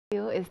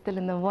It's still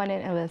in the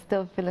morning and we're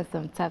still feeling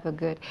some type of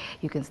good.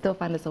 You can still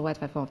find us on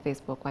Y254 on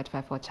Facebook,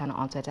 Y254 channel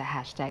on Twitter,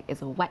 hashtag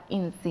is What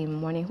in the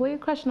Morning. Who are you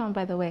crushing on,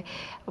 by the way?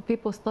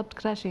 People stopped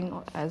crashing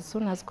as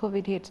soon as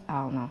COVID hit.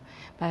 I don't know.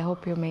 But I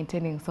hope you're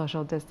maintaining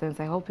social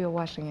distance. I hope you're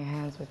washing your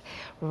hands with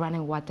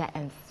running water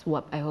and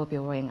swap. I hope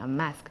you're wearing a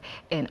mask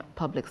in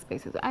public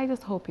spaces. I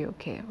just hope you're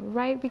okay,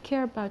 right? We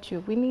care about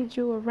you. We need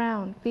you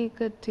around. Be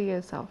good to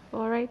yourself,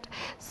 all right?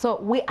 So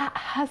we are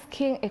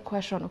asking a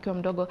question. Okay,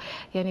 mdogo,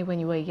 yani when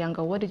you were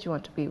younger, what did you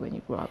want to be when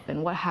you grew up?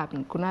 And what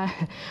happened? Kuna,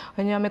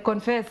 when you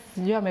confess,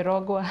 you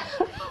amerogwa.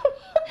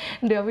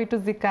 Ndio vitu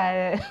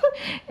zikae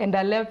and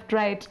the left,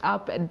 right,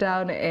 up,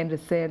 down, and the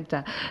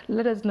center.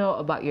 Let us know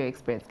about your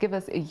experience. Give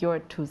us your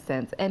 2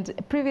 cents. And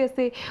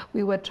previously,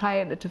 we were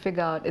trying to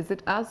figure out, is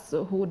it us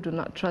who do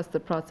not trust the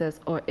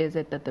process, or is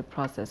it that the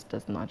process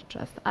does not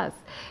trust us?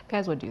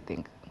 Guys, what do you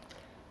think?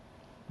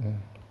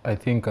 I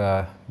think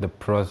the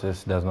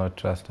process does not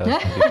trust us.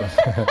 Because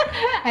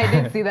I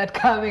didn't see that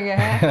coming.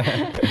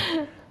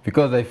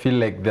 Because I feel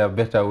like there are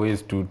better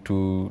ways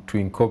to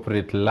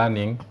incorporate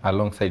learning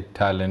alongside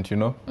talent, you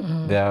know.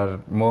 There are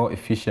more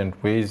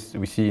efficient ways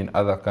we see in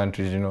other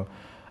countries, you know.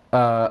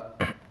 I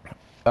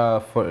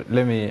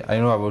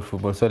know about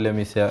football, so let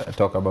me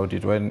talk about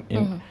it. When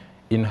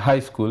in high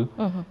school,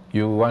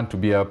 you want to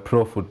be a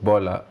pro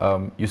footballer,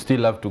 you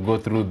still have to go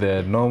through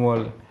the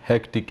normal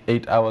hectic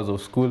 8 hours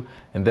of school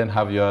and then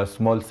have your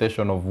small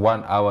session of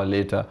 1 hour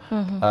later.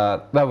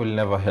 That will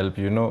never help,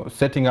 you know.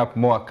 Setting up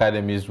more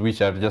academies which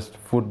are just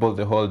football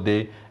the whole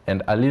day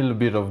and a little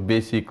bit of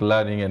basic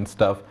learning and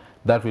stuff,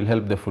 that will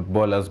help the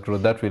footballers grow.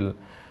 That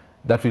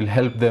will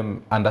help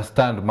them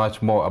understand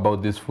much more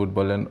about this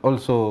football, and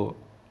also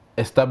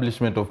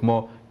establishment of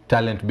more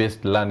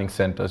talent-based learning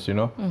centers, you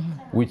know,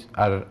 which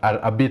are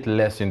a bit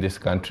less in this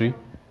country.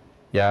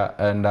 Yeah,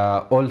 and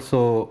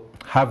also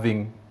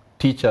having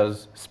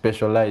teachers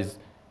specialize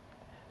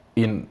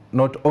in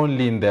not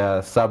only in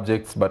their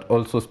subjects but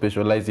also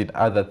specialize in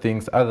other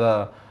things,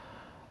 other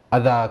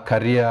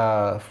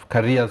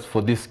careers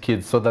for these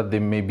kids, so that they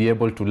may be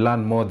able to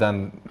learn more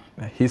than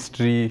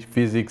history,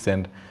 physics,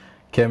 and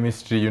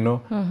chemistry, you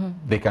know.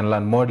 They can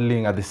learn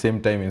modeling at the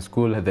same time in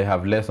school. They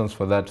have lessons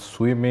for that,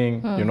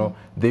 swimming, you know.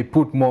 They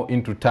put more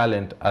into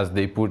talent as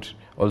they put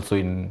also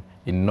in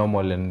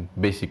normal and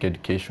basic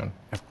education.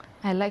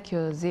 I like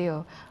your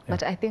zeal,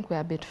 but I think we're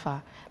a bit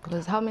far.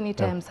 Because how many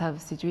times have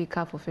CGE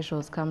CAF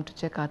officials come to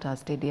check out our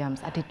stadiums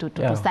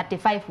to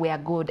certify if we are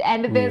good?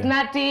 And there's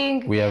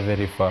nothing. We are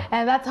very far.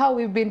 And that's how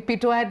we've been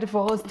pitoed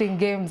for hosting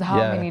games how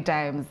many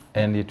times?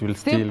 And it will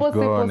still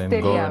go on and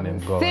go on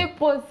and go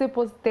on.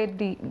 Simple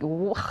steady.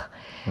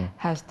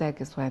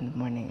 Hashtag is 1 in the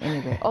morning.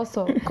 Anyway,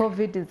 also,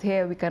 COVID is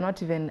here. We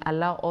cannot even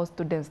allow all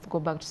students to go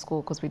back to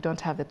school because we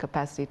don't have the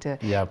capacity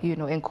to, you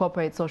know,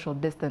 incorporate social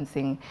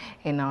distancing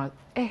in our...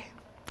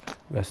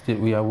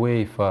 We are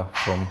way far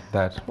from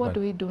that. What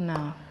do we do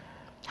now?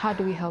 How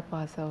do we help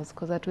ourselves?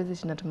 Because hatuwezi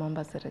shinda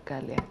tumeomba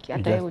serikali.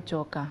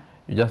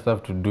 You just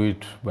have to do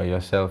it by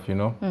yourself, you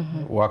know.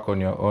 Work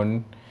on your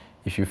own.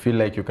 If you feel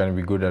like you can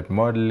be good at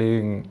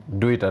modeling,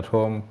 do it at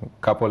home,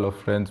 couple of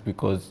friends,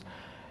 because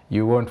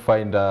you won't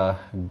find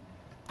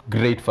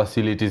great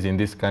facilities in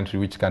this country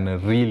which can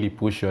really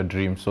push your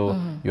dream. So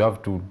you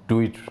have to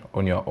do it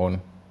on your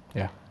own.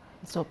 Yeah.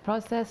 So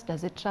process,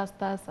 does it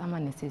trust us? Ama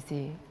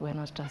nisisi, we're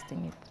not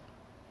trusting it.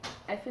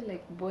 I feel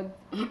like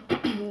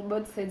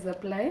both sides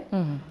apply.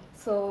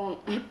 So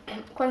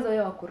kwanza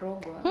wewe wa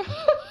kurogwa.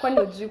 Kwani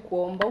hujui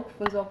kuomba,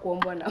 ukufunzwa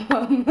kuomba na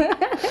mama.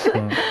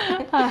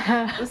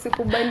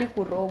 Usikubali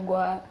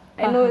kurogwa.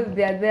 I know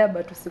they are there,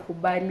 but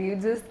usikubali. You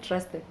just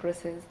trust the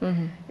process.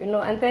 You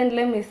know, and then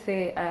let me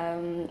say,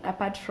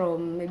 apart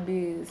from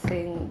maybe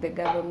saying the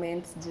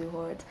government do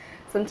what,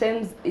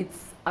 sometimes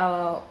it's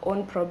our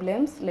own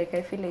problems. Like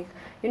I feel like,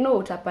 you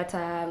know,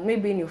 utapata,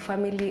 maybe in your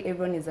family,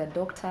 everyone is a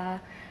doctor.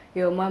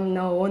 Your mom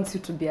now wants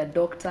you to be a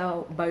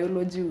doctor,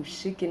 biology,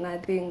 ushiki,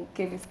 nothing,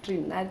 chemistry,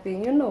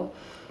 nothing, you know.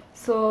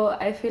 So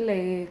I feel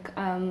like,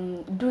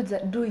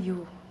 do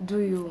you.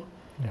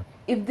 Yep.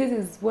 If this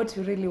is what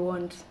you really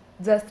want,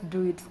 just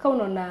do it.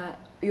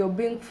 You're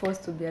being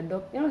forced to be a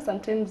doctor. You know,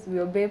 sometimes we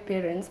obey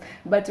parents,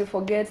 but you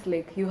forget,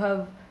 like, you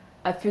have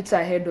a future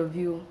ahead of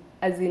you.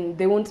 As in,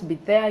 they won't be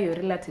there, your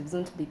relatives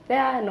won't be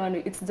there. No,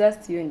 it's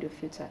just you and your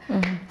future.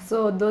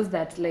 So those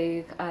that,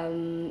 like,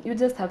 you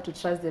just have to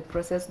trust the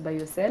process by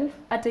yourself.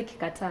 Ate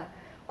kikata.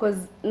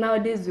 Because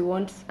nowadays we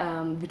want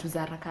vitu za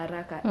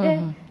haraka.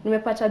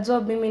 Nimepata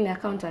job, mimi ni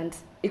accountant.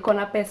 Iko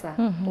na pesa.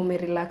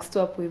 Umerelax tu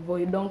hapo hivyo.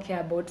 You don't care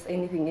about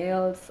anything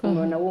else.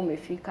 Umeona wewe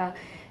umefika.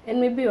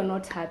 And maybe you're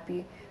not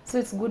happy. So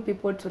it's good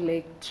people to,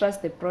 like,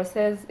 trust the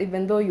process,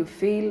 even though you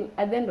fail.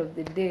 At the end of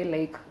the day,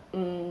 like,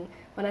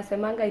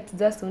 wanasemanga, it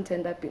just won't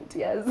end up in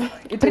tears.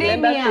 It will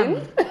end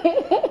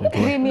up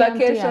in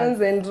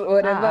vacations and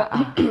whatever.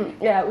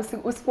 Yeah,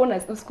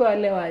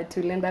 usikuelewa, it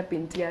will end up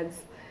in tears.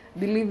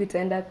 Believe it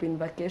end up in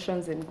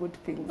vacations and good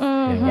things.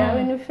 Yeah,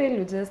 when you fail,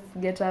 you just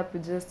get up, you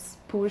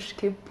just push,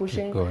 keep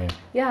pushing. Keep going.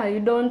 Yeah,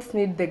 you don't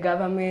need the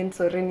government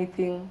or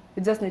anything.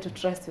 You just need to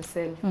trust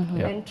yourself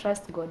and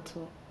trust God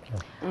too.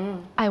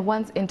 I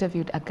once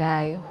interviewed a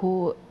guy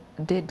who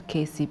did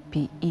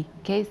KCPE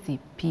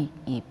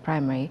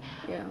primary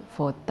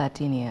for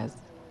 13 years.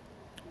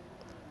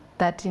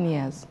 13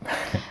 years.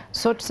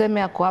 So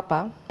tuseme ako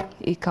hapa,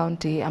 hii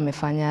county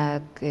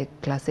amefanya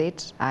class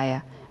 8,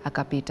 haya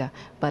akapita,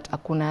 but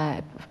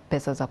hakuna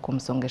pesa za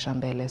kumsongesha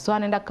mbele. So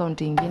anaenda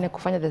county ingine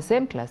kufanya the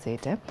same class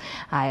 8,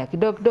 haya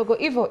kidogo kidogo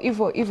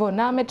hivyo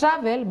na ame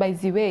travel by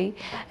the way,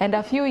 and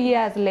a few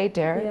years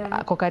later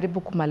ako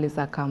karibu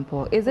kumaliza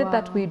kampo. Is it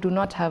that we do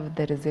not have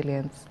the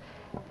resilience?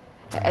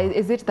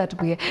 Is it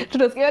that we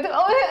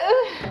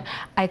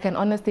I can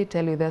honestly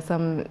tell you there's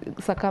some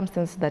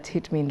circumstances that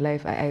hit me in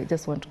life. I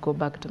just want to go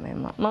back to my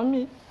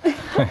mommy.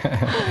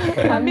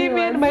 Mommy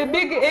at my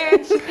big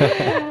age.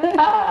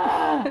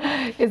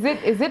 Is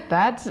it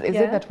that? Is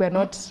it that we're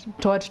not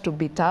taught to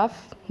be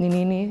tough?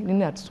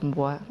 Nini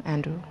atusumbua,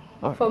 Andrew?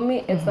 For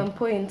me, at some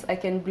point, I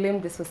can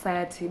blame the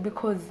society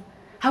because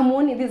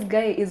hamuoni this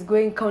guy is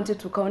going county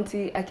to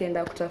county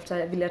akienda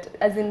kutafuta vile,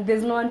 as in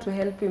there's no one to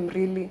help him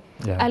really.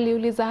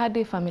 Aliuliza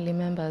hadi family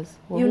members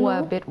who are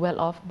a bit well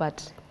off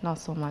but not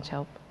so much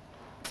help.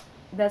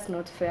 That's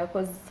not fair,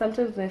 because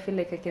sometimes I feel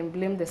like I can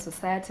blame the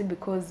society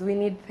because we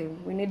need them.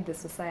 We need the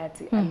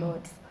society a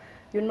lot,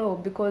 you know,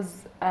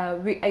 because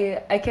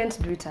I can't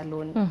do it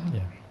alone.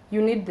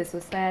 You need the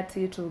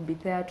society to be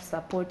there to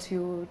support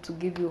you, to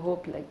give you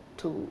hope, like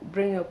to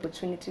bring you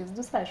opportunities.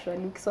 Just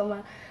actually,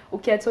 ukisoma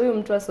ukiacha huyo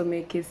mtu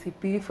asome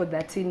KCPE for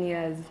 13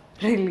 years,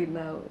 really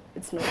now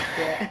it's not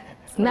fair.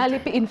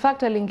 In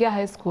fact, aliingia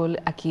high school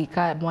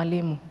akikaa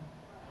mwalimu.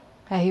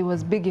 He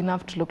was big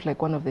enough to look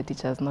like one of the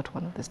teachers, not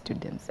one of the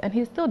students. And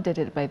he still did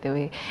it, by the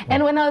way.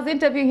 And when I was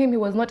interviewing him, he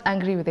was not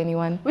angry with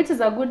anyone. Which is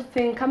a good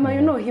thing. Kama,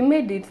 you know, he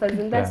made it. As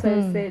in, that's why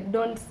I said,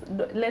 don't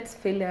let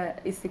failure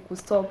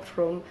stop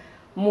from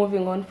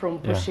moving on, from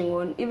pushing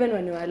on. Even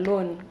when you're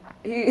alone,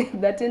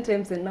 13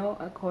 times and now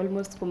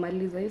almost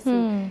kumaliza. You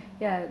see,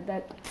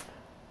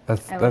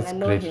 that's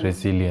great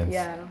resilience.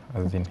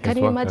 Can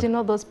you imagine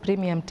all those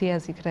premium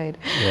tears he cried?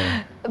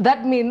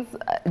 That means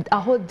a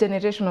whole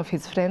generation of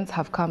his friends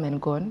have come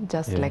and gone,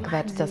 just like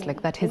that, just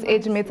like that. His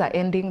age mates are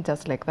ending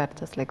just like that,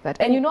 just like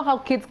that. And you know how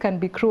kids can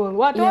be cruel.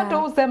 What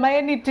don't say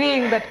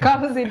anything that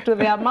comes into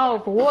their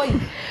mouth. Why?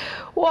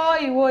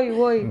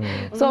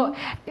 So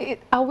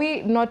are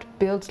we not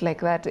built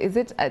like that? Is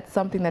it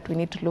something that we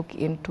need to look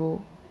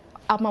into?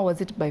 Ama,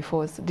 was it by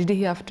force? Did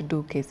he have to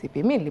do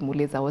KCP? Me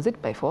nilimuuliza, was it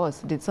by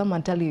force? Did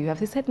someone tell you have?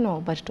 He said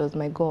no, but it was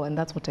my goal and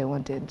that's what I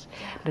wanted.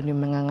 Ndio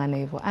nimeng'ang'ana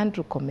hivyo.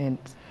 Andrew, comment.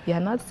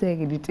 You're not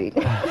saying anything.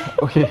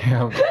 Okay,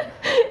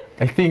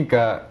 I think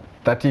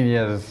 13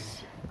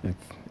 years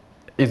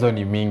is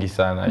only mingi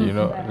sana, you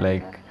know,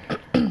 like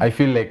I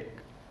feel like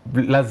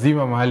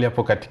lazima mahali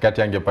hapo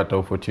katikati angepata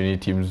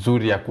opportunity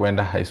mzuri ya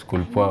kuenda high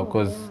school poa,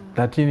 because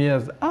 13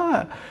 years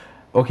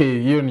okay,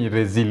 hiyo ni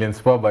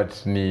resilience poa,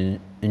 but ni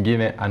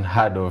ingine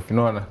unheard of, you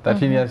know.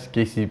 13 years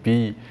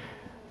KCPE,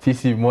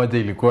 sisi moja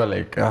ilikuwa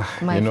like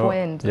my you know,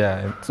 friend.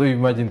 So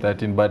imagine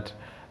 13, but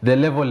the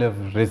level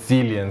of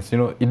resilience, you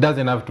know, it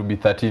doesn't have to be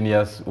 13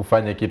 years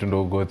ufanye kitu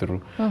ndo go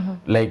through.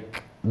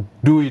 Like,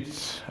 do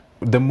it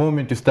the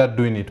moment you start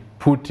doing it,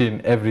 put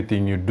in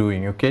everything you're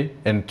doing, okay?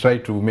 And try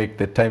to make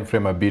the time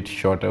frame a bit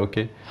shorter,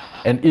 okay?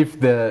 And if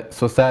the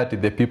society,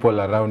 the people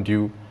around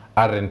you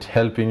aren't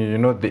helping you, you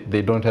know,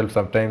 they don't help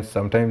sometimes.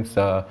 Sometimes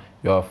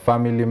your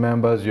family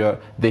members,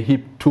 they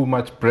heap too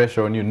much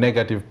pressure on you,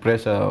 negative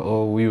pressure,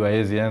 oh, we were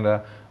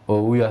Asianda,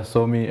 or we are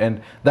Somi,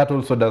 and that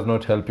also does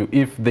not help you.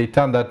 If they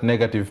turn that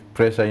negative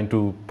pressure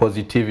into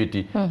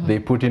positivity, they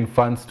put in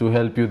funds to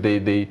help you,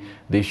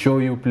 they show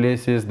you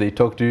places, they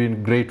talk to you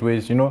in great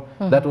ways, you know,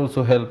 that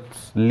also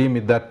helps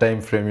limit that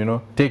time frame, you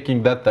know,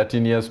 taking that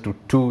 13 years to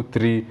 2,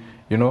 3,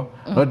 you know,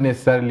 not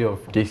necessarily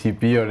of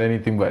KCP or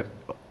anything,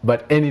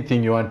 but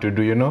anything you want to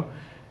do, you know.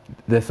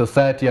 The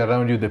society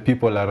around you, the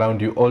people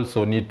around you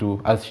also need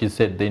to, as she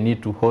said, they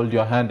need to hold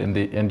your hand,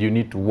 and you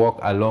need to walk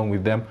along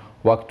with them,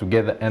 work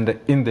together, and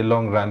in the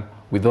long run,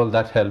 with all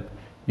that help,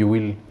 you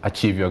will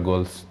achieve your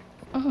goals.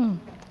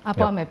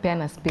 Hapo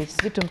amepeana speech.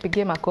 Sisi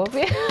tumpigie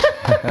makofi.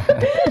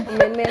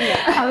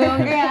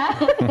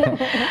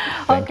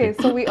 Okay,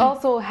 so we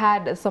also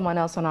had someone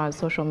else on our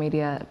social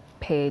media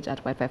page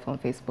at Y254 on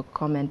Facebook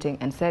commenting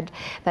and said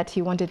that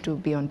he wanted to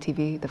be on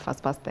TV the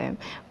first time,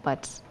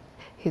 but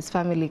his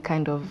family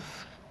kind of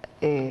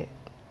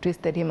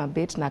twisted him a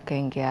bit na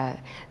kaingia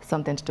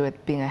something to do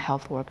with being a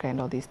health worker and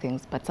all these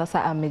things. But sasa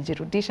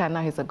amejirudisha,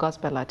 now he's a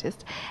gospel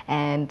artist,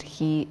 and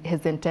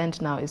his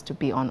intent now is to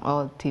be on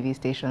all TV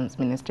stations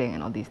ministering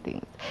and all these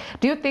things.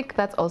 Do you think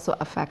that's also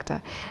a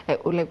factor?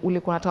 Like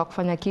ulikuwa unataka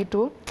kufanya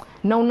kitu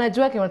na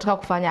unajua kile unataka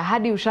kufanya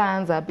hadi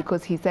ushaanza,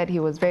 because he said he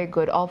was very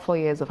good all 4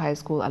 years of high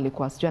school.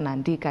 Alikuwa sijui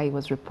anaandika, he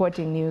was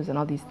reporting news and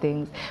all these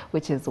things,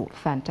 which is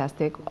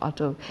fantastic,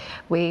 out of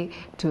way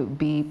to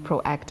be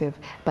proactive.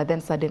 But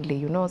then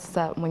suddenly, you know,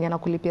 sasa mwenye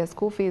anakulipia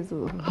school fees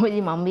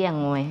hujimwambia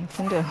ngoe,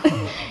 ndio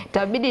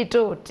itabidi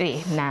tu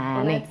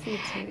nani.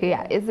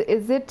 Yeah,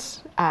 is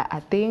it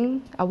a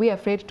thing? Are we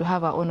afraid to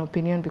have our own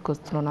opinion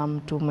because tunaona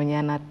mtu mwenye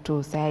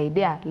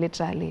anatusaidia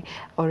literally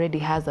already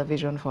has a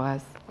vision for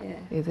us?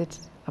 Yeah. Is it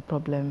a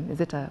problem? Is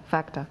it a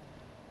factor?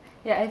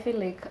 Yeah, I feel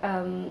like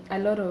a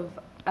lot of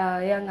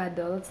young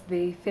adults,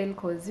 they fail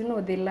because, you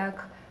know, they lack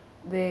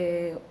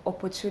the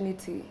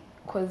opportunity.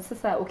 Because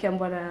sasa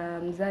ukiambiwa na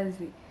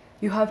mzazi,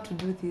 you have to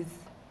do this.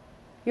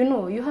 You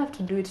know, you have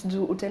to do it.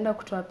 Utaenda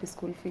kutoa wapi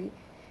school fee?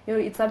 You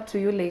know, it's up to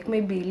you. Like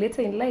maybe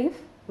later in life,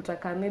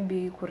 utaka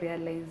maybe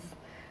kurealize,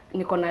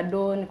 niko na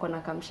do, niko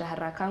na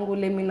kamshahara kangu,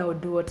 let me now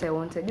do what I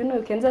wanted. You know,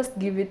 you can just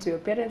give it to your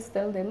parents,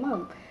 tell them,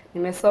 Mom,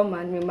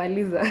 nimesoma,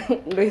 nimemaliza,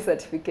 ndo hii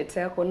certificate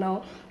yako,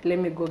 now let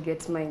me go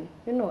get mine.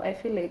 You know, I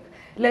feel like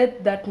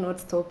let that not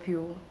stop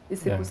you.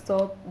 Isiku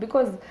stop,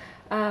 because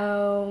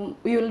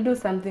you'll do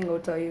something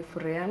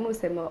utafurahia.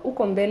 Usema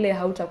uko mbele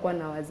hautakuwa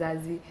na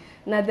wazazi,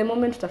 na the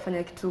moment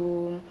utafanya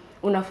kitu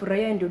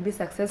unafurahia and you'll be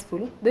successful,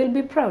 they'll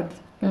be proud.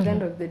 At the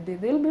end of the day,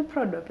 they'll be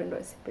proud wapendo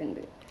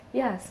wasipende.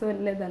 Yeah, so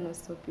let that not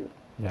stop you.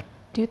 Yeah.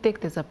 Do you think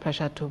there's a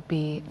pressure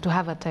to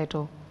have a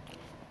title?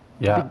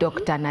 Yeah. To be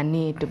doctor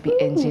nani, to be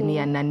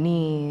engineer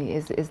nani?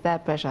 Is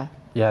that pressure?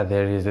 Yeah,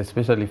 there is,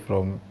 especially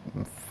from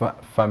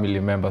family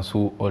members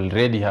who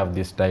already have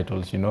these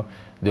titles, you know.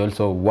 They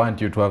also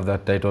want you to have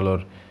that title,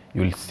 or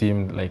you'll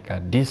seem like a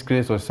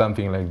disgrace or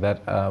something like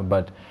that.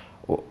 But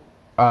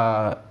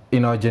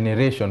in our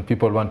generation,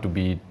 people want to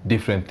be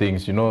different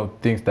things, you know,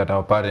 things that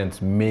our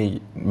parents may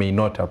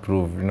not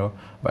approve, you know.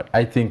 But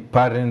I think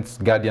parents,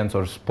 guardians,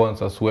 or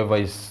sponsors, whoever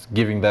is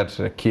giving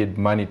that kid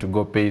money to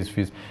go pay his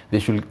fees, they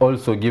should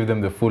also give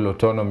them the full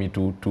autonomy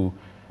to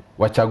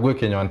wachague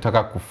kenye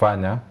wanataka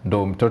kufanya,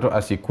 ndo mtoto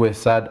asikue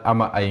sad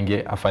ama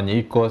ainge afanye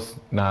hii course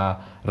na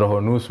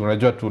roho nusu.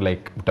 Unajua tu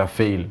like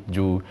utafail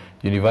juu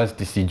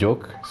university si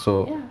joke,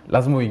 so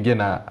lazima uingie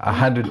na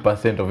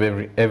 100% of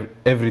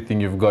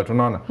everything you've got,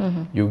 unaona.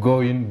 You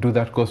go in, do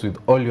that course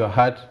with all your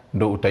heart,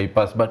 ndo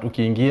utaipass. But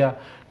ukiingia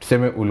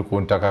tuseme ulikuwa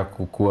unataka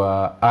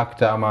kukua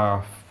actor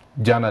ama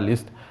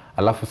journalist,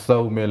 alafu sasa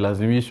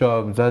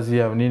umelazimishwa mzazi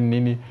ya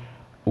nini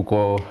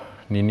uko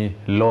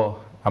law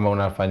ama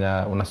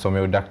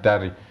unasomea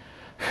udaktari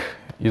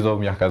hizo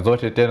miaka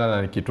zote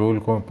tena, na kitu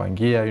ulikuwa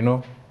mpangia, you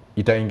know,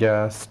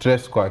 itaingia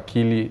stress kwa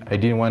akili. I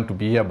didn't want to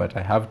be here but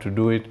I have to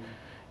do it.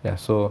 Yeah,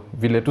 so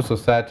vile tu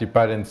society,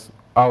 parents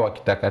au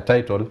akitaka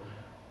title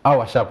au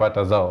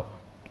washapata zao,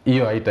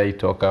 hiyo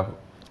haitaitoka.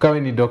 Kama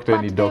ni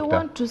doctor, ni doctor. But they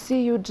want to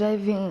see you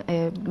driving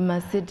a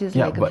Mercedes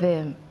like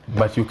them.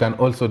 But you can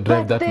also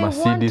drive that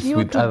Mercedes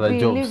with other jobs.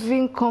 They want you to be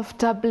living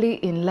comfortably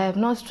in life,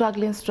 not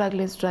struggling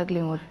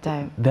all the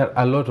time. There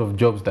are a lot of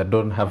jobs that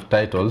don't have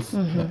titles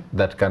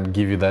that can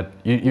give you that.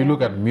 You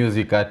look at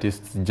music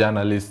artists,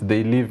 journalists,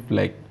 they live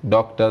like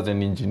doctors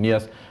and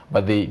engineers,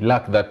 but they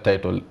lack that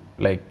title.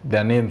 Like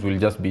their names will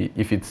just be,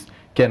 if it's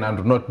Ken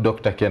Andrew, not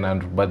Dr. Ken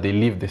Andrew, but they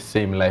live the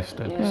same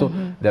lifestyle. So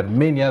there are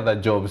many other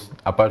jobs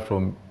apart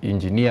from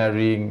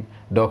engineering,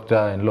 doctor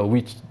and law,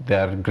 which they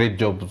are great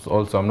jobs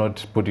also. I'm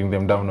not putting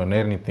them down on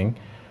anything.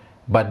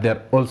 But there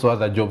are also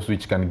other jobs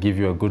which can give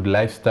you a good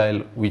lifestyle,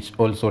 which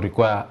also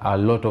require a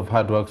lot of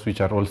hard works,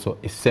 which are also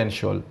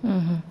essential.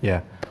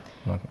 Yeah.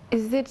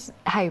 Is it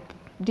hype?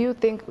 Do you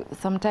think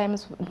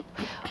sometimes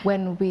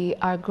when we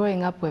are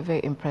growing up, we're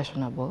very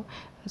impressionable?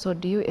 So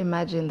do you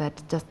imagine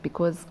that just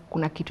because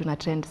kuna kitu na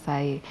trend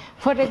sahi?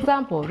 For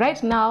example,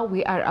 right now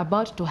we are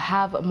about to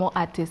have more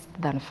artists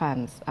than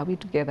fans. Are we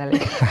together?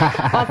 Like,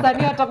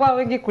 wasanii watakuwa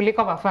wengi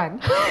kuliko mafan.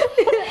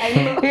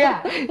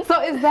 Yeah.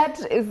 So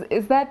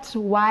is that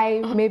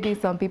why maybe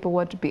some people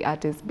want to be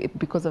artists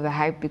because of the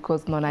hype?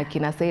 Because naona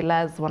kina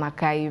sailors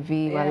wanakaa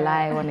hivi,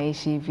 walai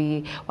wanaishi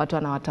hivi, watu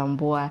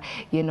wanawatambua.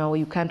 You know,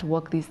 you can't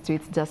walk these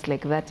streets just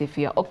like that if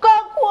you're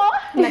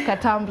like a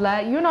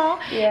Tumblr, you know.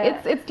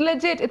 It's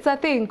legit, it's a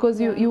thing, because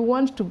you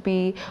want to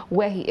be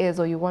where he is,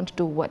 or you want to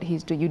do what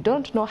he's doing. You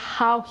don't know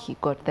how he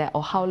got there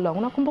or how long.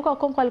 Unakumbuka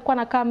Okonkwo alikuwa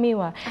anakaa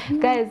Miwa.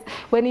 Guys,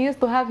 when he used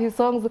to have his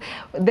songs,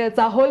 there's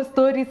a whole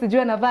story,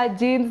 sijui anavaa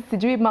jeans,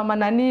 sijui mama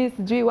nani,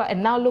 sijui what,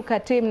 and now look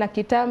at him na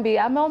kitambi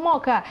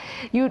ameomoka.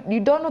 You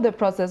don't know the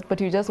process, but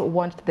you just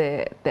want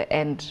the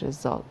end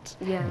result.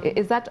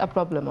 Is that a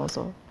problem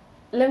also?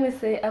 Let me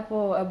say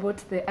about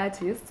the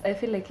artists. I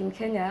feel like in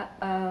Kenya,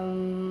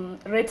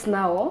 right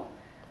now,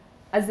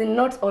 as in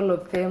not all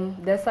of them,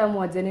 there's some who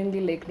are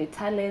genuinely like the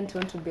talent,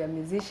 want to be a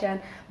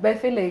musician, but I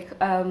feel like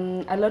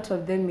a lot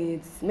of them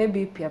it's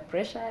maybe peer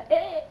pressure.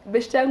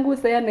 Beshte yangu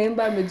saya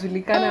naimba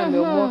amejulikana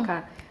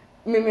ameomoka.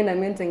 Mimi na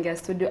mimi nitaingia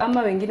studio,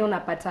 ama wengine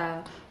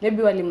unapata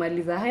maybe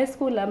walimaliza high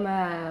school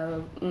ama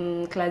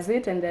class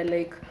 8 and they're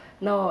like,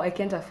 no, I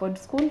can't afford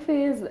school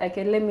fees,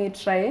 let me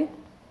try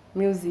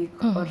music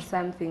or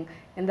something.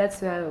 and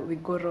that's where we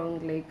go wrong.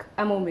 Like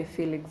ama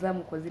umefeel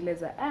exam kwa zile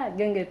za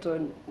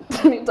gengeton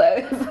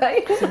nitaweza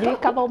sijui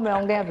kama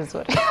umeongea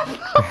vizuri.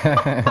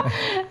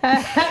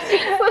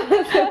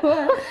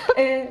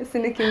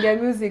 Sinikingia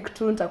music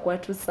tu nitakuwa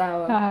tu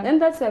sawa. And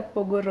that's where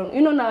people go wrong.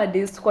 You know,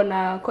 nowadays tuko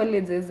na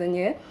colleges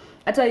zenye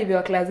hata if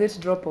your class 8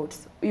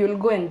 dropouts, you'll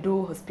go and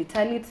do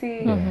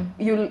hospitality.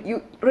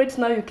 You right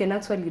now you can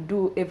actually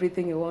do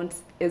everything you want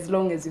as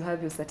long as you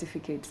have your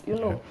certificate, you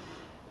know.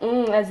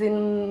 As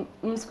in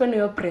msikoni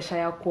yo pressure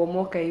ya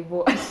kuomoka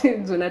hivyo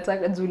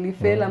unataka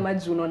julifela ama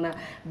unaona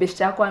best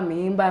yako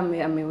ameimba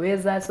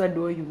ameweza, so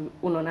do you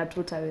unaona tu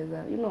utaweza,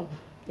 you know.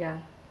 Yeah,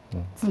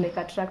 it's like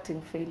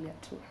attracting failure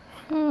too.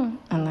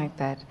 I like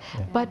that.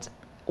 But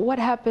what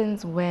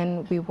happens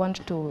when we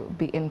want to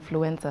be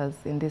influencers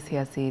in this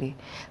here city?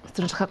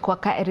 Tunataka kwa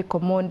ka Eric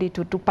Omondi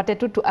tupate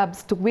tu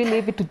abs tu wili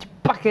hivi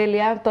tujipakele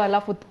hapo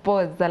alafu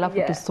pause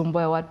alafu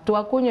tusumbue watu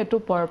wakunye tu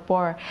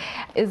por.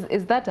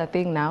 Is that a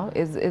thing now?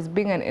 Is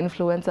being an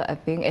influencer a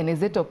thing? And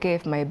is it okay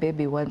if my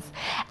baby wants,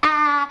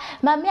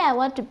 mommy, I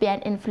want to be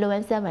an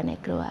influencer when I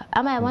grow up.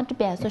 I want to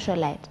be a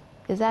socialite.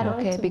 Is that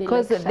okay?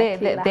 Because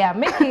they are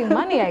making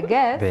money, I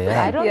guess.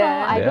 I don't know.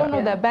 I don't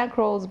know the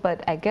bankrolls,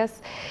 but I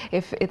guess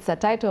if it's a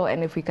title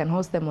and if we can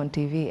host them on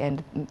TV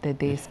and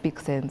they speak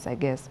sense, I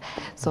guess.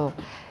 So,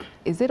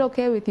 is it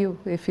okay with you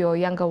if your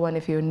younger one,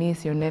 if your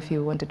niece, your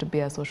nephew wanted to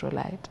be a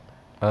socialite?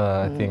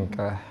 I think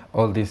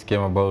all this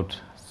came about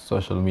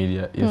social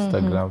media,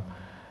 Instagram,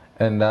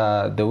 and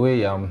the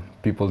way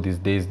people these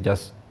days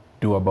just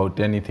do about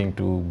anything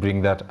to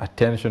bring that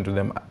attention to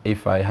them.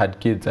 If I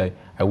had kids, I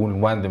wouldn't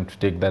want them to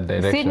take that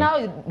direction. See,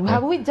 now,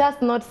 have we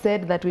just not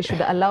said that we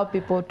should allow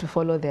people to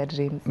follow their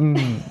dreams?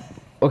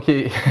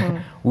 Okay,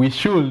 we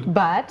should.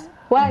 But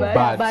why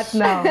but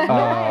now?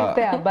 Why is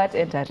there a but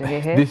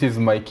entering? This is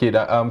my kid.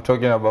 I'm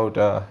talking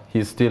about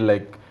he's still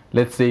like,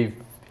 let's say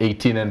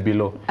 18 and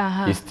below.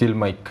 He's still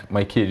my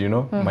kid, you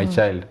know, my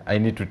child. I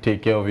need to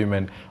take care of him,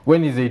 and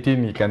when he's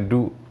 18, he can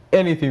do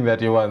anything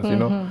that he wants, you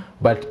know.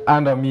 But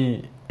under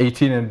me,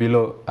 18 and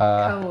below,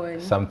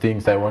 some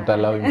things I won't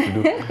allow him to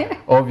do.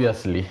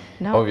 Obviously,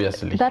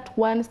 obviously. That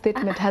one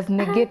statement has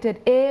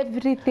negated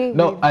everything.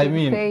 No, I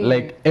mean,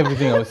 like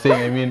everything I was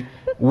saying, I mean,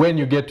 when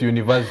you get to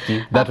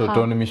university, that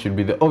autonomy should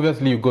be there.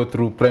 Obviously, you go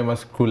through primary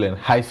school and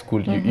high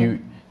school,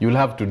 you'll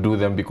have to do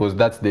them because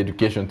that's the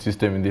education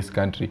system in this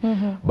country.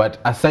 But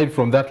aside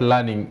from that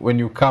learning, when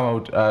you come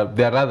out,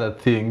 there are other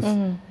things.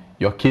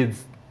 Your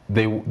kids,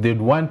 they'd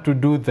want to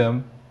do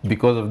them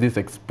because of this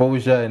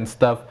exposure and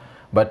stuff,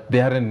 but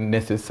they aren't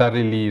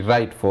necessarily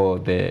right for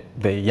the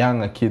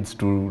younger kids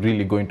to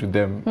really go into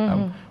them.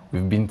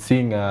 We've been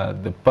seeing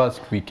the past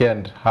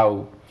weekend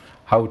how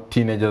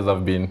teenagers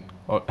have been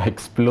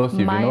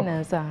explosive,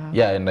 minors, you know.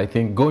 Yeah, and I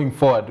think going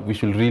forward we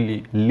should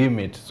really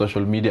limit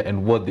social media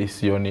and what they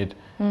see on it,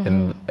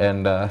 and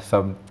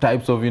some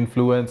types of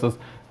influencers.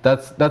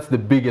 That's the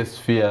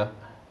biggest fear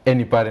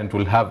any parent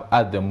will have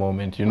at the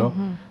moment, you know.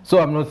 So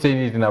I'm not saying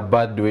it in a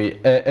bad way.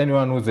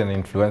 Anyone who's an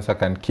influencer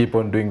can keep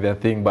on doing their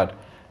thing, but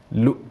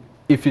look,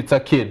 if it's a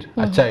kid,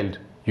 a child,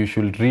 you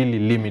should really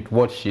limit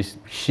what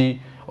she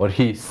or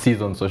he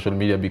sees on social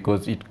media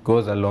because it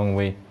goes a long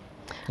way.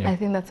 I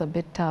think that's a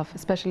bit tough,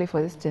 especially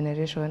for this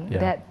generation.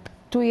 That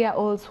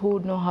 2-year-olds who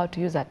know how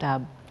to use a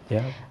tab.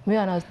 Me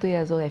when I was 2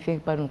 years old, I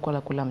think bado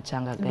nikola kula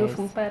mchanga, guys.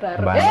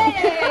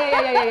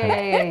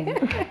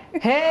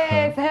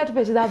 Hey, sasa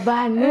tumecheza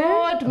bano,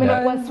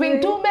 tumekuwa swing,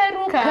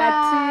 tumeruka,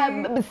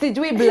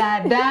 sijui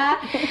blada.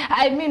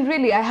 I mean,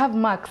 really, I have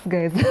marks,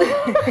 guys.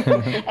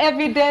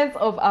 Evidence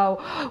of our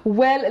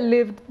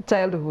well-lived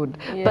childhood.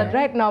 But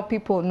right now,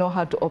 people know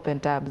how to open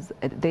tabs.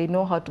 They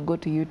know how to go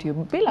to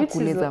YouTube. Bila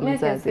kuuliza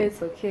mzazi.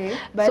 It's okay.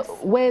 But so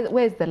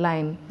where's the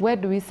line? Where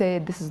do we say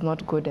this is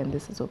not good and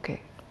this is okay?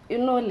 You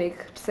know,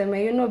 like,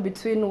 you know,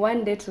 between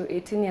 1 day to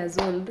 18 years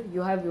old,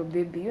 you have your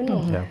baby, you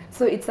know.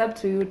 So it's up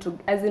to you to,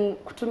 as in,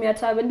 kutumia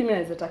tablet, mimi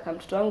naweza taka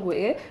mtoto wangu,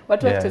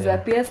 watu wakicheza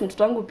PS,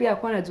 mtoto wangu pia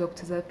kwa anajua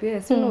kucheza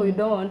PS. You know, we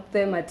don't want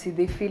them until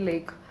they feel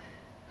like,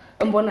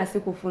 mbona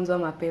sikufunzwa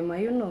mapema,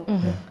 you know.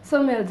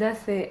 So I'll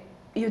just say,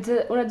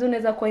 unajua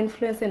unaweza kuwa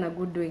influencer in a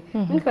good way.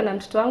 Mimi niko na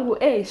mtoto wangu,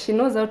 she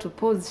knows how to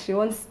pose, she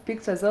wants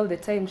pictures all the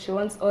time, she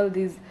wants all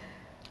these.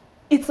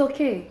 It's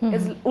okay.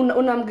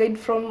 Unamguide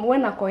from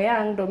when ako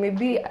young, or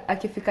maybe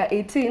akifika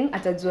 18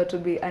 atajua to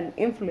be an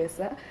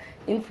influencer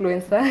in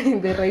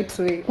the right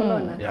way.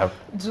 Unaona?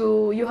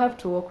 You have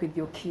to work with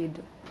your kid.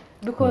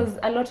 Because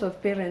a lot of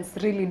parents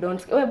really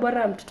don't. Wewe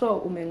bora mtoto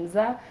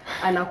umemzaa,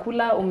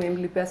 anakula,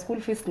 umemlipia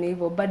school fees ni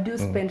hivyo, but do you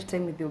spend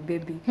time with your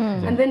baby?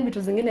 And then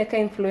vitu zingine ka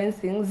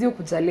influencing, zio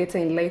kuja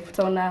later in life.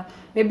 Utaona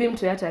maybe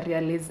mtu yata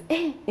realize,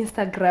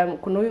 Instagram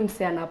kuna huyu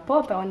msee ana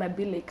pop, I wanna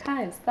be like her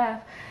and stuff.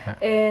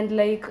 And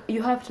like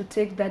you have to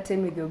take that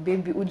time with your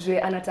baby. Ujue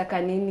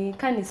anataka nini?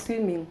 Kani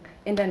swimming,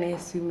 enda naye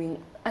swimming.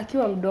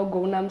 Akiwa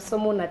mdogo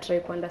unamsoma, una try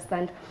ku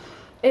understand.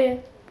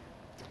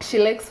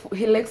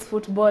 he likes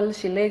football,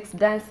 she likes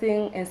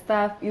dancing and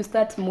stuff. You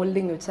start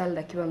molding your child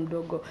akiwa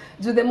mdogo.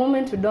 The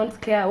moment you don't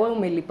care, wewe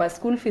umelipa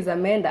school fees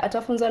ameenda,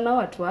 atafunzwa na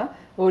watu wa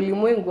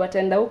ulimwengu,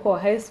 ataenda huko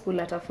high school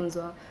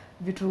atafunzwa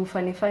vitu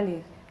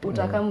funny.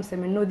 Utaka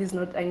mseme no, this is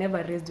not, I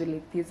never raised you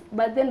like this.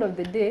 But at the end of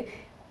the day,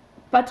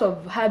 part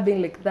of her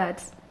being like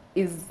that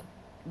is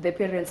the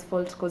parents'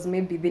 fault, because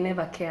maybe they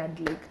never cared.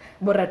 Like,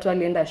 bora tu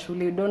alienda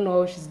shule, you don't know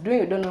how she's doing,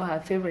 you don't know her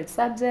favorite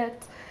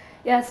subject.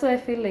 Yeah, so I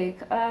feel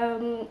like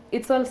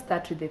it's all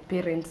start with the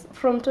parents.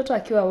 From toto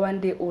akiwa 1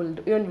 day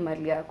old, hiyo ni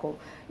mali yako.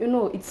 You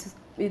know,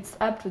 it's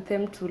up to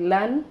them to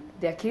learn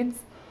their kids,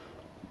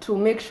 to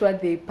make sure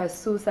they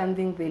pursue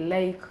something they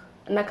like.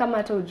 Na kama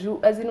hata uju,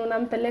 azin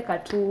unampeleka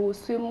tu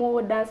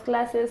swim, dance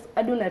classes,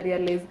 hadi una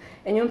realize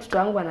enyewe mtoto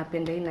wangu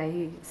anapenda hii na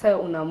hii. Sasa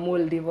una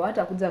mold hivyo,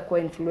 hata kuja kuwa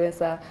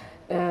influencer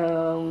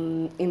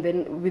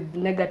with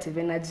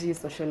negative energy,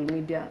 social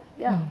media.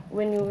 Yeah,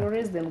 when you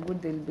raise them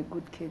good, they'll be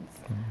good kids.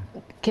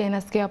 Okay,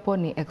 nasikia hapo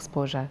ni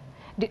exposure.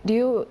 Do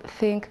you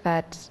think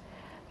that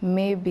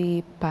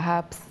maybe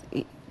perhaps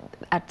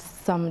at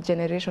some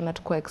generation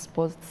hatukuwa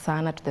exposed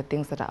sana to the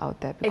things that are out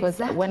there?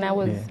 Because exactly.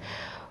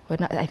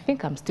 When I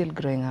think I'm still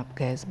growing up,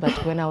 guys,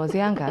 but when I was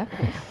younger,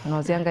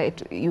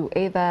 you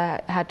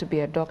either had to be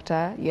a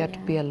doctor, you had to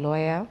be a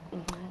lawyer,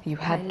 you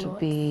had to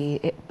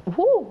be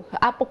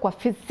hapo kwa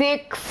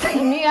physics.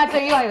 Me hata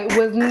hiyo it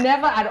was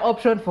never an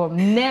option for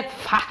me.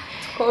 Never.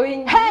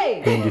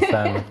 Hey.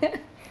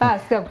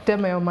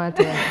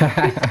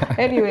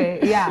 Anyway,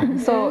 yeah,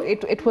 so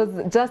it was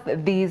just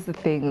these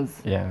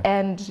things. Yeah.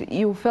 And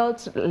you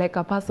felt like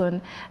a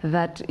person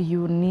that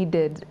you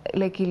needed,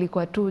 like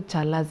ilikuwa tu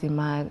cha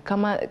lazima.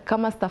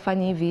 Kama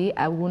stafanyi hivi,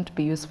 I won't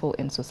be useful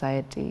in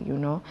society, you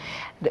know.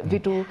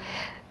 Vitu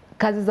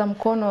kazi za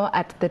mkono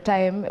at the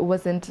time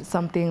wasn't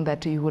something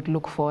that you would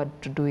look forward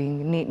to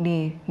doing.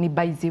 Ni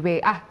by the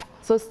way,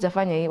 so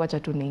sijafanya hii, wacha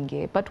tu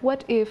niingie. But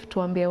what if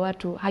tuambie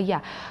watu,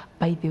 haya,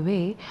 by the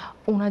way,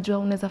 unajua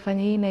unaweza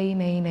fanya hii na hii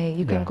na hii na hii.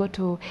 You can go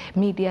to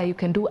media, you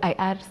can do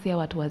IR, ya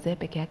watu wazee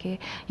peke yake.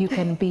 You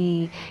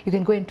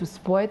can go into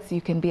sports,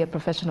 you can be a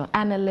professional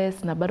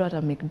analyst, na bado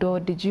hata make dough.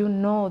 Did you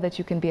know that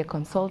you can be a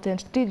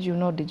consultant? Did you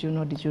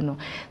know?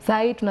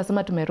 Sai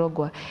tunasema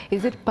tumerogwa.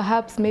 Is it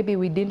perhaps maybe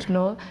we didn't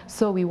know,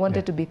 so we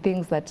wanted to be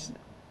things that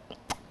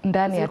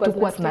ndani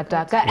hatukuwa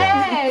tunataka.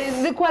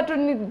 Zilikuwa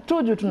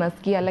tuju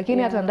tunasikia,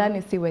 lakini hata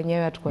ndani si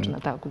wenyewe hatukuwa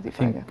tunataka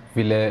kuzifanya.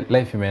 Vile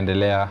life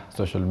imeendelea,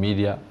 social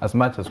media, as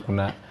much as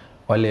kuna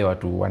wale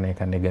watu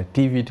wanaeka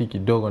negativity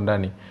kidogo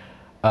ndani,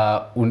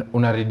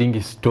 una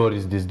reading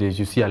stories these days,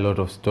 you see a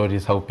lot of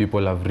stories how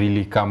people have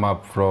really come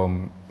up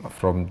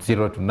from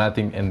zero to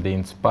nothing and they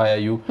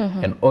inspire you.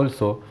 And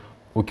also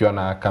ukiwa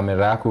na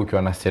kamera yako,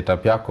 ukiwa na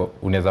setup yako,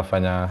 unaweza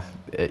fanya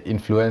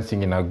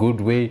influencing in a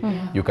good way.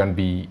 You can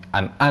be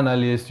an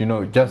analyst, you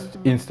know, just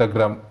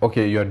Instagram.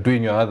 Okay, you are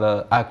doing your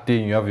other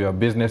acting, you have your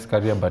business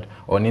career, but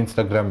on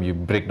Instagram you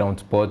break down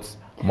sports,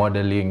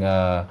 modeling,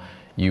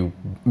 you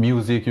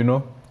music, you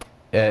know.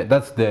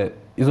 That's the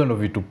reason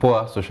of it to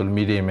pour social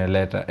media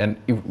imeleta, and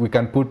if we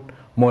can put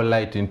more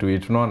light into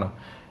it, no.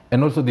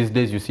 And also these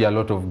days you see a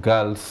lot of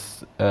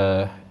girls,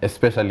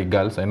 especially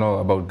girls. I know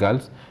about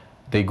girls.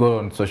 They go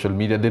on social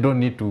media. They don't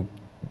need to.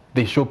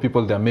 They show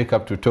people their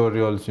makeup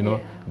tutorials, you know.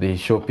 They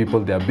show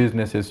people their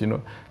businesses, you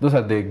know. Those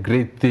are the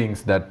great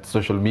things that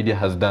social media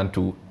has done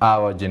to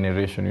our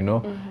generation, you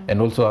know.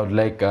 And also I would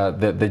like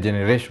the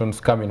generations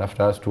coming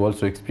after us to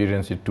also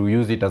experience it, to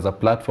use it as a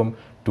platform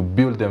to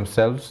build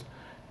themselves,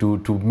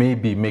 to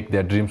maybe make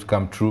their dreams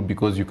come true,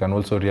 because you can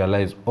also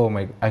realize,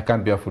 I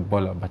can't be a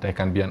footballer, but I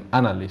can be an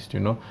analyst, you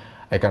know.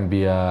 I can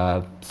be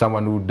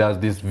someone who does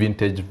these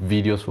vintage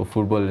videos for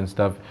football and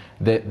stuff.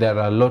 There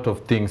are a lot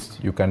of things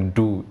you can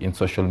do in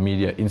social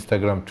media,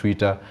 Instagram,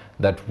 Twitter,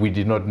 that we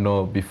did not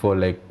know before,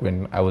 like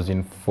when I was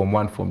in Form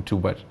 1, Form 2.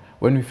 But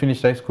when we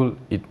finished high school,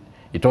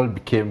 it all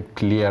became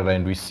clear,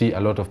 and we see a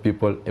lot of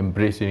people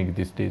embracing it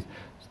these days.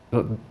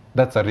 So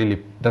that's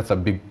a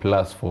big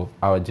plus for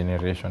our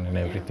generation and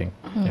everything.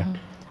 Yeah.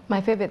 My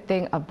favorite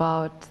thing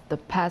about the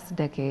past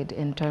decade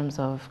in terms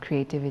of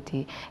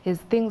creativity is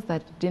things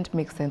that didn't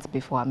make sense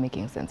before are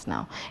making sense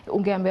now.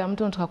 Ungeambia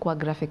mtu unataka kuwa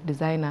graphic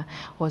designer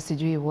or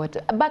sijui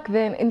what. Back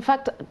then, in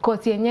fact,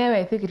 course yenyewe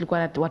I think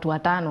ilikuwa watu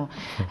watano.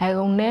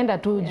 Unaenda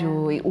tu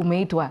juu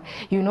umeitwa.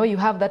 You know, you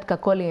have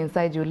that calling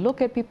inside you.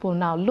 Look at people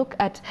now. Look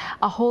at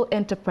a whole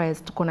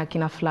enterprise. Tukona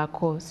kina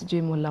Flacco,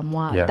 sijui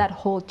Mulamwa, that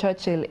whole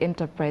Churchill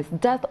enterprise.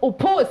 Just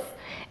Opus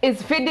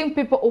is feeding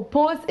people.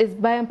 Opus is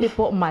buying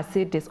people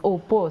Mercedes.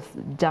 Opus,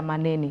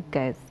 jamaneni,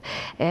 guys.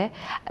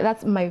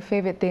 That's my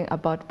favorite thing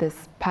about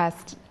this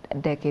past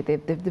decade.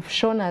 They've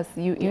shown us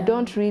you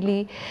don't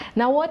really.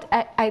 Now what,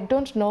 I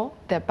don't know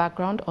their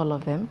background, all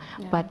of them,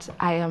 but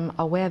I am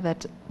aware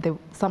that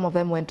some of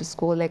them went to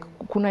school, like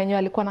kuna wenye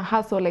walikuwa na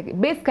hustle, like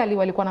basically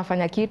walikuwa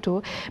nafanya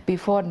kitu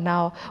before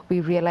now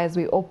we realized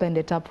we opened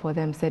it up for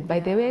them, said by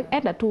the way,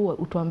 enda tu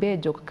utuambie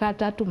joke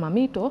kata tu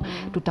mamito,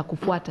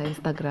 tutakufuata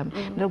Instagram.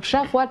 Na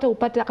ukishafuata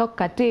upate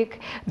katik,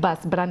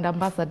 bas brand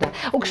ambassador.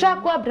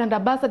 Ukishakuwa brand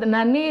ambassador,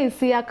 nani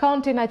si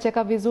account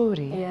inacheka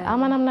vizuri.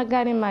 Ama namna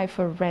gani my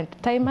friend?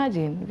 Ta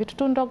imagine vitu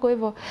tu ndogo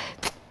hivyo.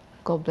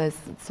 God bless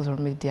social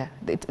media.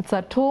 It's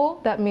a tool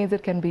that means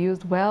it can be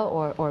used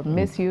well or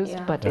misused,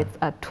 but it's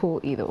a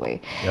tool either way.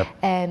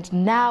 And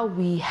now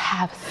we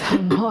have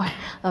some more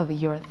of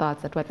your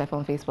thoughts at Y254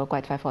 on Facebook,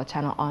 Y254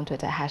 channel on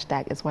Twitter,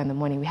 hashtag is 1 in the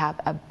morning. We have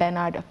a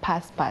Bernard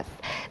Pass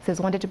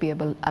says, wanted to be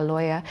a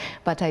lawyer,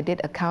 but I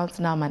did accounts,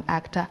 now I'm an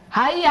actor.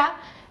 Hiya!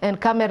 And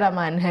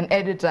cameraman and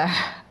editor.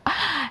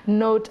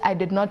 Note, I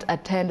did not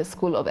attend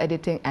School of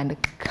Editing and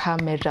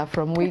Camera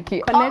from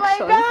Wiki. Oh my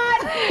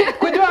God!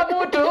 Kujua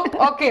mutu.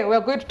 Okay, we're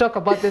going to talk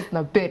about this in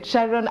a bit.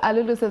 Sharon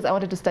Alulu says, I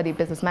wanted to study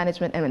business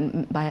management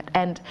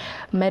and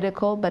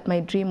medical, but my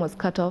dream was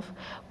cut off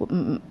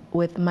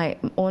with my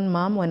own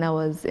mom when I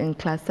was in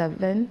class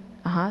 7.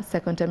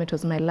 Second term, it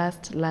was my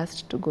last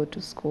to go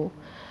to school.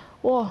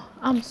 Oh,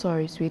 I'm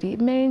sorry, sweetie.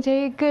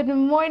 Menje, good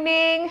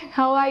morning.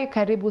 How are you?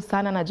 Karibu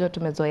sana, najua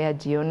tumezoea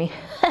jioni.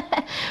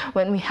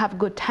 When we have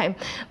good time,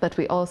 but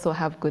we also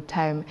have good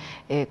time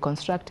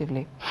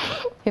constructively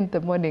in the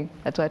morning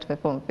at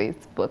Y254 on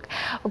Facebook.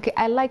 Okay,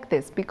 I like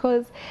this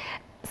because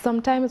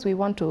sometimes we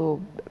want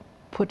to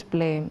put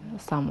blame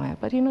somewhere,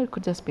 but you know, it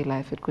could just be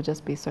life, it could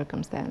just be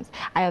circumstance.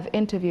 I have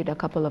interviewed a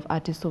couple of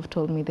artists who've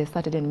told me they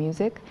started in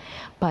music,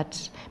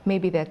 but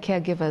maybe their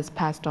caregivers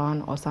passed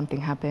on or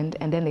something happened,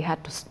 and then they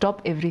had to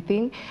stop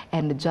everything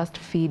and just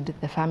feed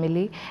the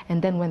family.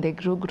 And then when they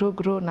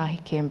grew, now he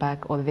came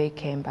back, or they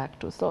came back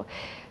too. So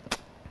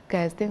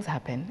guys, things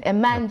happen.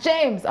 And man,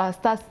 James, our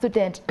star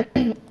student,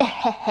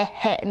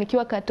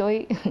 nikiwa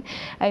Katoi,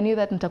 I knew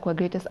that nitakuwa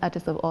greatest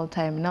artist of all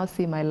time. Now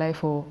see my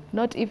life,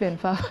 not even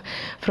far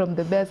from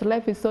the best.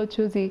 Life is so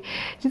choosy.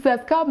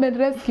 Jesus, come and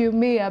rescue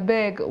me, I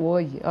beg. Oh,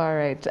 all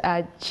right.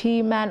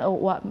 Chi-man or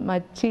what?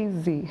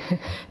 Machizi.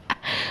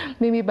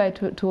 Mimi by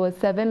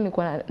 2007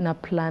 nilikuwa na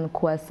plan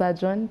kuwa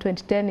surgeon.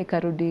 2010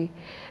 nikarudi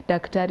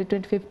daktari.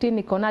 2015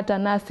 nikaona hata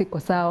nasi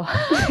kwa sawa.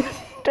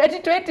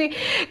 2020,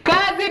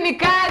 kazi ni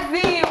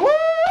kazi. Woo!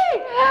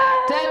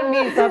 Tell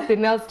me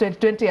something else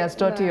 2020 has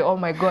taught you. Oh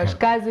my gosh,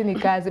 kazi ni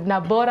kazi.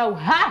 Na bora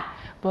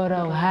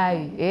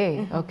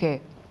uhai. Okay.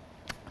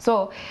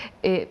 So,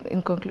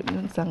 in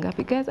conclusion,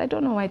 Sangapi, guys, I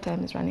don't know why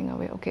time is running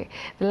away. Okay,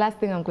 the last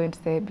thing I'm going to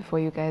say before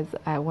you guys,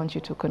 I want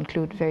you to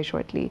conclude very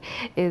shortly,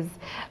 is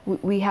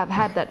we have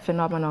had that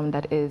phenomenon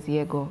that is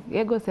Yego.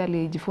 Yego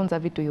sali jifunza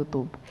vitu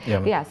YouTube.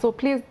 Yeah, so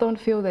please don't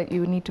feel that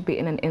you need to be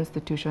in an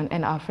institution.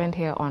 And our friend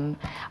here on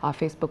our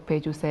Facebook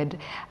page who said,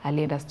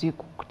 alienda sijui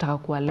kutaka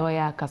kuwa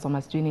lawyer,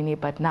 kasoma sijui nini,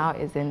 but now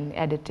is in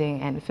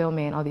editing and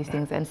filming and all these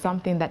things, and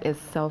something that is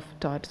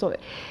self-taught. So,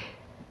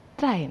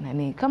 try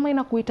nani. Kama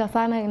inakuita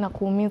sana,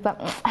 inakuumiza,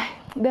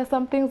 there's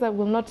some things that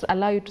will not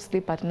allow you to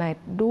sleep at night.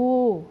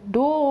 Do,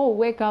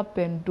 wake up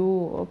and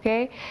do,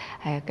 okay?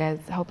 Guys,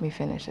 help me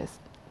finish this.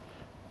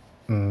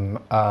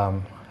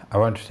 I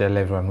want to tell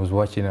everyone who's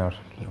watching or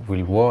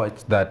will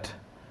watch that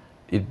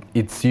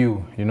it's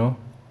you, you know?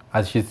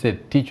 As she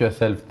said, teach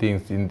yourself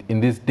things. In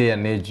this day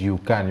and age, you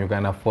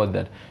can afford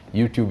that.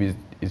 YouTube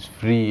is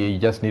free, you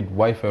just need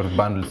Wi-Fi or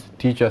bundles.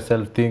 Teach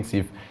yourself things.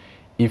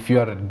 If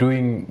you are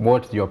doing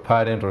what your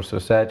parent or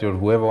society or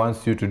whoever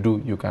wants you to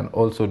do, you can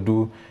also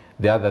do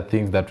the other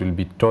things that will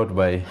be taught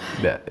by,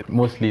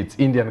 mostly it's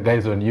Indian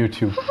guys on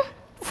YouTube.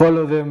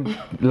 Follow them,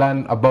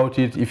 learn about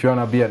it. If you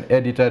want to be an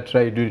editor,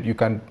 try to do it. You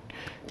can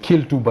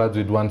kill two birds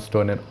with one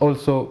stone, and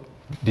also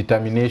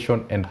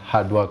determination and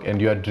hard work,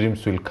 and your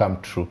dreams will come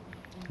true.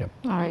 Yep.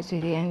 All right,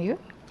 Judy, and you?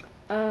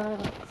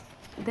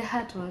 The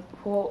heart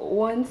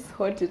wants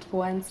what it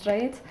wants,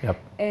 right? Yep.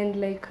 And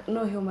like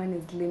no human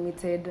is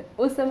limited.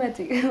 Useme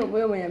ati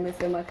wewe mwenye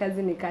amesema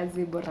kazi ni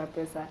kazi bora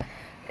pesa.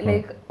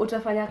 Like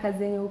utafanya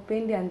kazi yenye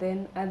upendi, and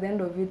then at the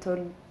end of it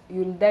all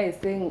you'll die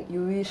saying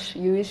you wish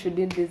you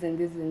did this and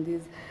this and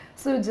this.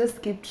 So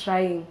just keep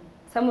trying.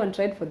 Someone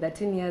tried for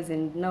 13 years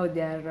and now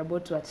they are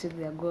about to achieve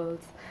their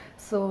goals.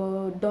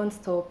 So don't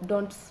stop.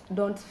 Don't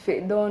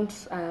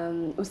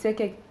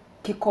useke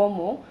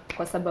kikomo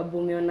kwa sababu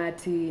umeona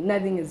ati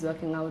nothing is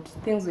working out.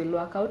 Things will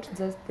work out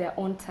just their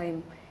own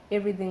time.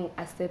 Everything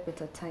a step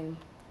at a time.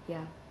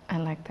 Yeah. I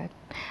like that.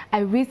 I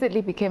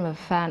recently became a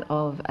fan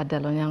of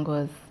Adele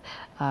Onyango's,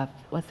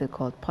 what's it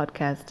called,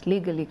 podcast,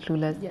 Legally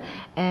Clueless. Yeah.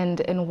 And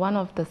in one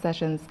of the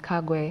sessions,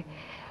 Kagwe,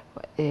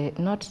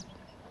 not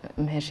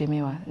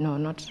Mheshimiwa, no,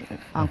 not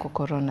Uncle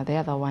Corona, the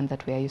other one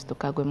that we are used to,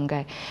 Kagwe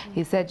Mungai,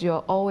 he said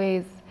you're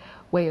always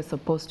where you're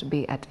supposed to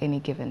be at any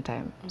given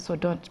time. So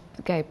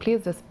guy,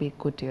 please just be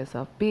good to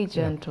yourself. Be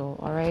gentle,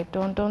 all right?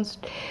 Don't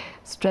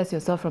stress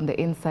yourself from the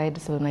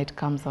inside so when it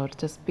comes out.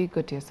 Just be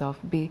good to yourself.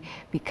 Be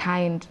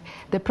kind.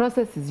 The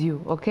process is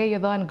you, okay? You're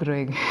the one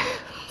growing.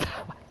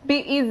 Be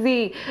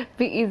easy,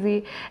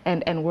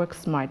 and work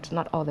smart,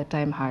 not all the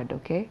time hard,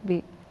 okay?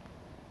 Be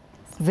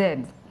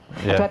Z.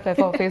 Yeah.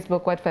 Y254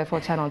 Facebook,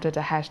 Y254 channel, Twitter,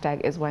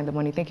 hashtag is Y in the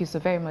morning. Thank you so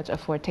very much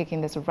for taking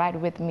this ride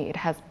with me. It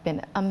has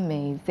been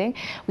amazing.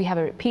 We have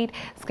a repeat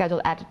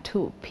scheduled at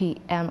 2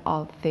 p.m.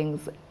 All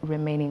things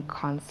remaining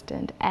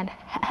constant. And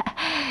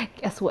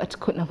guess what?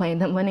 Kuna Y in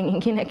the morning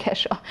ingine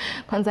kesho.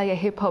 Kwanza ya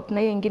hip hop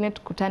na ingine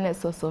tukutane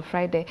so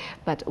Friday.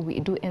 But we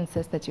do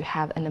insist that you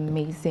have an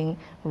amazing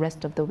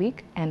rest of the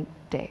week and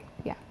day.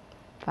 Yeah.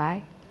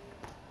 Bye.